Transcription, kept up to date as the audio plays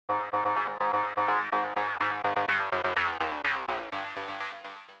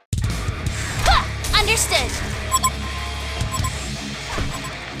Understood.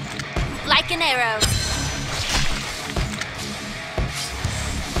 Like an arrow.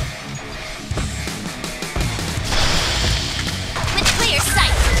 With clear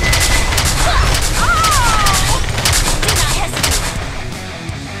sight. Do not hesitate.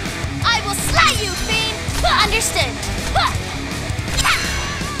 I will slay you, fiend! Understood.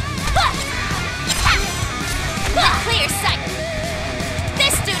 With clear sight.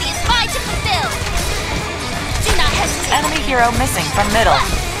 This duty is mine to fulfill. Do not hesitate. Enemy hero missing from middle.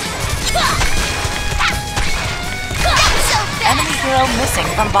 Enemy hero missing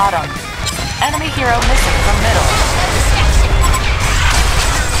from bottom. Enemy hero missing from middle.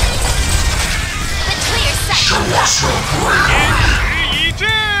 With clear sight. Show us your bravery.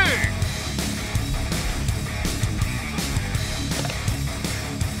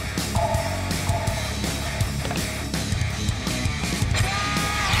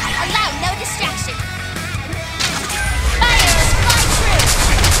 Allow no distraction. Fires fly through.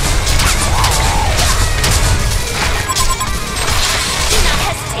 Do not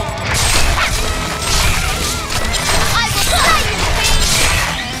hesitate. I will slay you, fiend!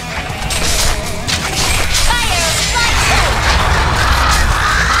 Fires fly through.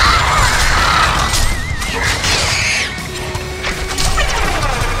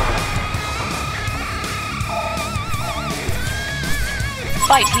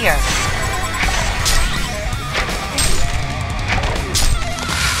 Fight here.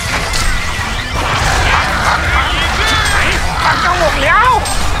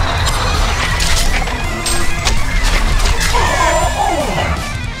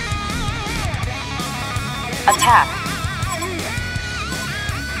 Attack.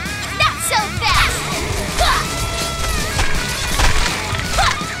 Not so fast!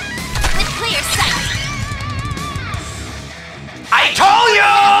 With clear sight. I told No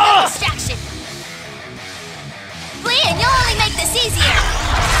you! distraction. Flee and you'll only make this easier.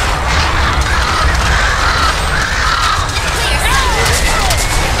 With clear sight.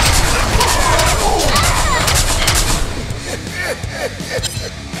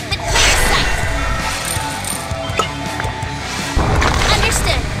 With clear sight.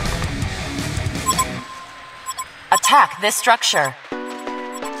 Understood. Attack this structure.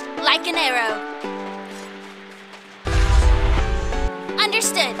 Like an arrow.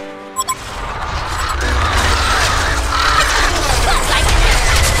 Understood. Like an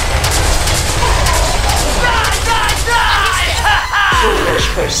arrow. Understood. Foolish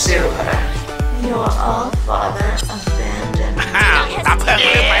pursuer, your all-father abandoned. ตับเพิ่ง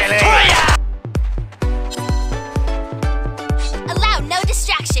ลืมไปเลย Allow no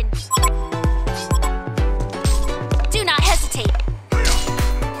distraction. Do not hesitate.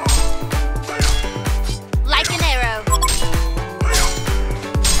 Like an arrow.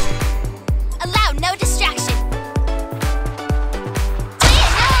 Allow no distraction. Flee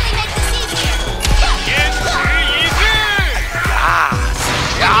and you'll only make this easier.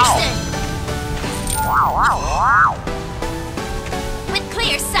 Understood. With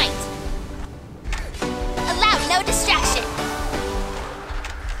clear sight. Allow no distraction.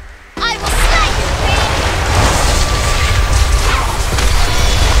 I will slay you, fiend!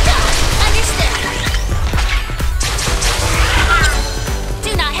 Understood.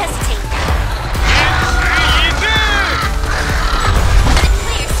 Do not hesitate. With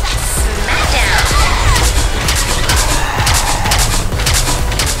clear sight. Smack down.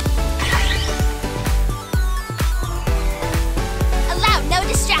 Allow no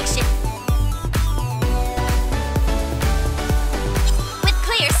distraction. With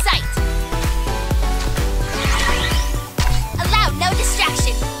clear sight. Allow no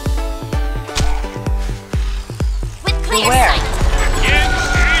distraction. With clear Beware. sight.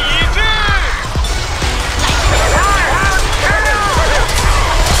 Like an arrow.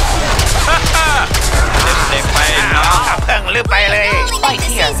 เด็กไปน้องตับเพิ่งลืมไปเลย You'll only make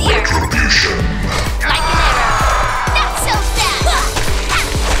this easier. Retribution. Like an arrow. Not so fast.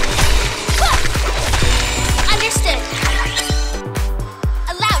 Understood.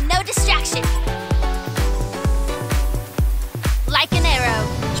 Allow no distraction. Like an arrow.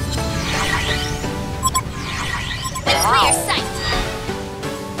 With clear sight.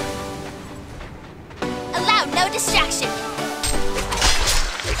 Allow no distraction.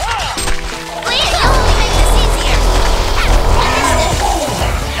 Flee and you'll only make this easier. Understood.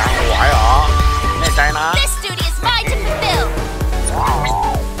 ยังไหวเหรอแน่ใจนะ This duty is mine to fulfill.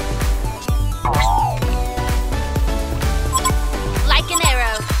 Like an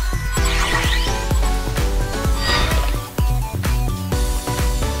arrow.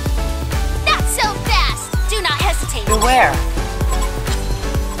 Not so fast. Do not hesitate. Beware.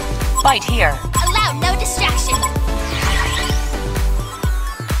 Fight here. Allow no distraction.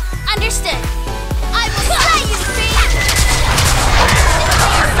 Understood. I will slay you, fiend.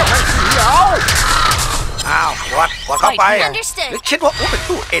 อ้าวกดเข้าไป Understood. หรือคิดว่าเป็น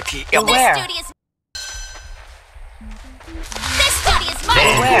ตู้ ATM This Where? duty is. This duty is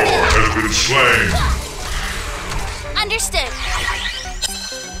mine. Where? Has been slain. Understood.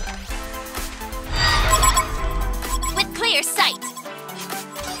 With clear sight.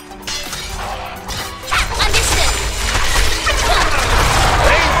 Understood. เ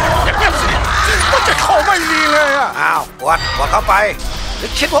ฮ้ยอย่างนั้นสิก็จะเข้าไม่ดีเลยอ่ะอ้าวกดเข้าไปหรือ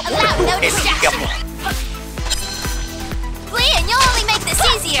คิดว่าเป็น Allow ตู้ no ATM distraction. Flee and you'll only make this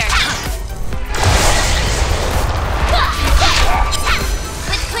easier.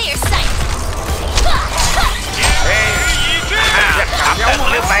 With clear sight. เฮ้ยตามเพิ่ง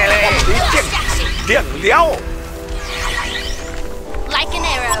หรือไปเลย No distraction. เดี่ยงเลี้ยว Like an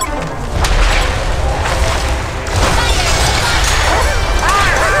arrow.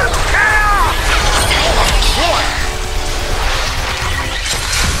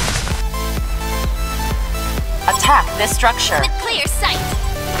 Attack this structure. With clear sight.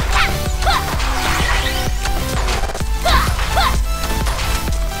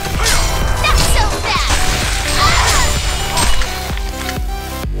 Not so fast.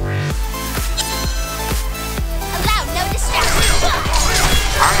 Allow no distraction.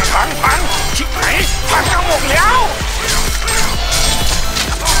 พังชิบหายพังทั้งหมดแล้ว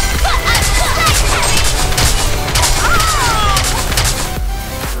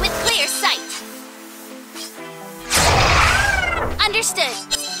With clear sight. Understood.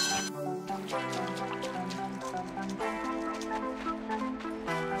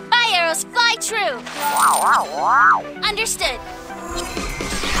 My arrows fly true. Understood.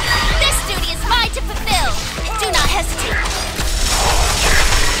 This duty is mine to fulfill. Do not hesitate.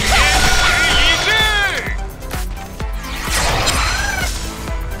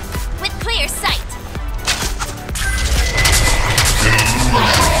 With clear sight.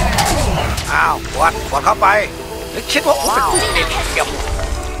 อ้าวกดเข้าไปหรือคิดว่าเป็นตู้ Do not ATM hesitate.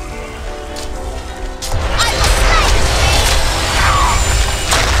 I will slay this fiend.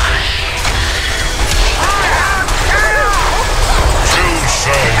 Two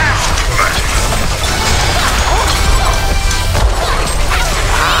souls.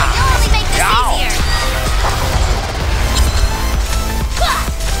 You only make this easier.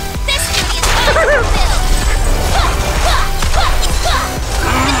 This duty is mine to fulfill.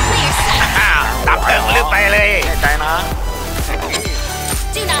 With clear sight. อ้าวตามเพิ่งหรือไปเลยแน่ใจนะ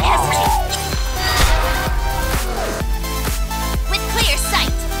Do not hesitate. With clear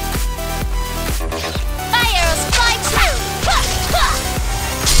sight. My arrows fly true.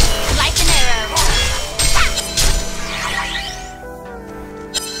 Like an arrow.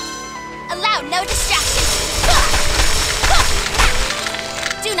 Allow no distraction.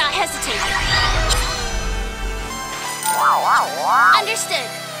 Do not hesitate. Understood.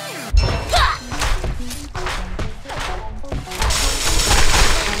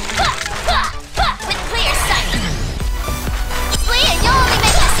 With clear sight. Flee and you'll only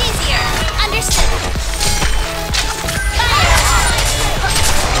make this easier. Understood.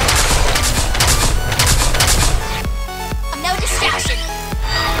 No distraction.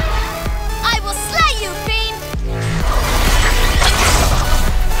 I will slay you, fiend.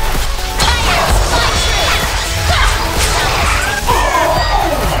 My arrows fly true.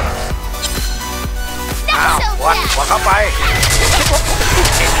 Not อ้าว so กด fast. เข้าไปคิดว่าเป็นตู้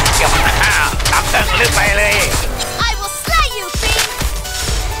ATM อ้าวตามเพิ่งหรือไปเลย I will slay you, fiend.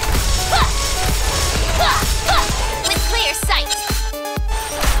 With clear sight.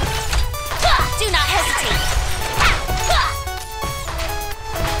 Do not hesitate.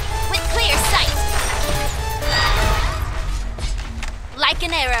 With clear sight. Like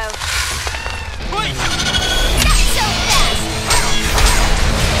an arrow. Not so fast.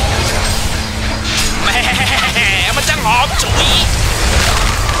 แหม่มันจะหอมฉุย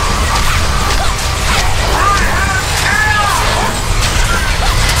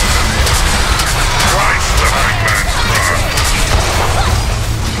Christ the hangman's bride.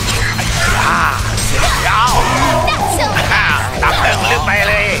 เสียยาว Not so อ้าว fast. ตามเพิ่งหรือไป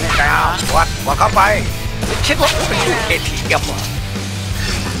เลยอ้าวกดเข้าไปหรือคิดว่าเป็นตู้ ATM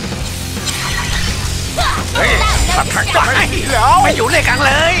เฮ้ย Allow สั no ตว์ทางใจ distraction. ไม่อยู่ด้วยกันเ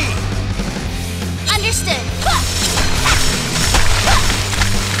ลย Understood.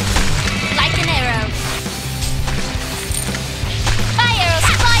 Like an arrow. My arrows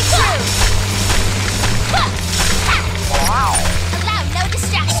fly true. Allow no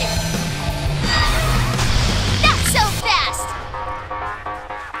distraction. Not so fast.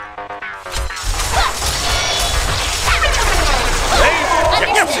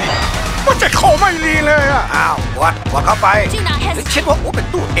 ดีเลยอ่ะอ้าวกดเข้าไป Do not หรือ hesitate. คิดว่าอูเป็น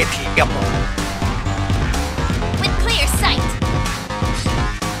ตู้ ATM With clear sight.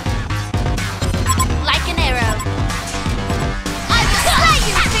 Like an arrow. I will slay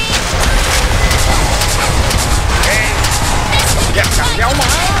you, fiend! อยากจับเลี้ยวมา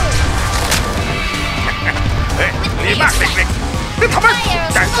เฮ้ยดีมากเด็กๆนี่ทำไม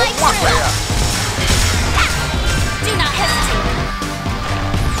ใจโง่มากเลยอ่ะ Do not hesitate.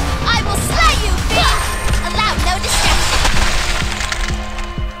 I will slay you, fiend! Allow no distraction.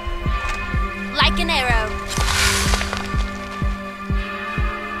 Like an arrow.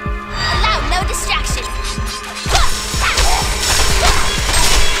 Allow no distraction.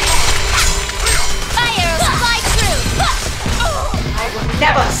 My arrows fly true. I will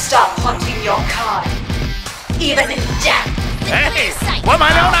never stop hunting your kind, even in death. เฮ้ยว่ามา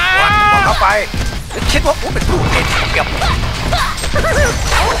แล้วนะกดเข้าไปหรือคิดว่าอูเป็นตู้ ATM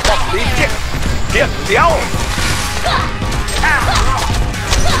บอกดีเจี๊ยบเดียว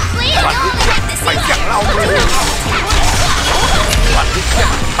Please วัน don't นี้เจี๊ยบ let this ไปอย่างเรามือวันนี้เจี๊ยบ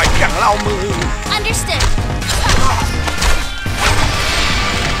ไปอย่างเรามือ Understood.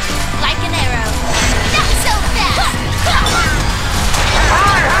 Like an arrow. Not so fast.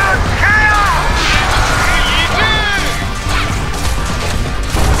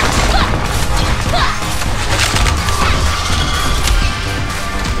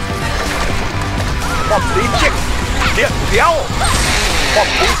 Bom lý chiếc điện đéo. Bom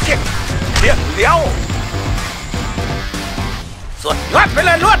lý chiếc điện đéo. สุดยอดไปเ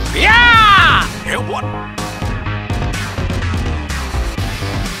ลยล้วนเพียเฮวอน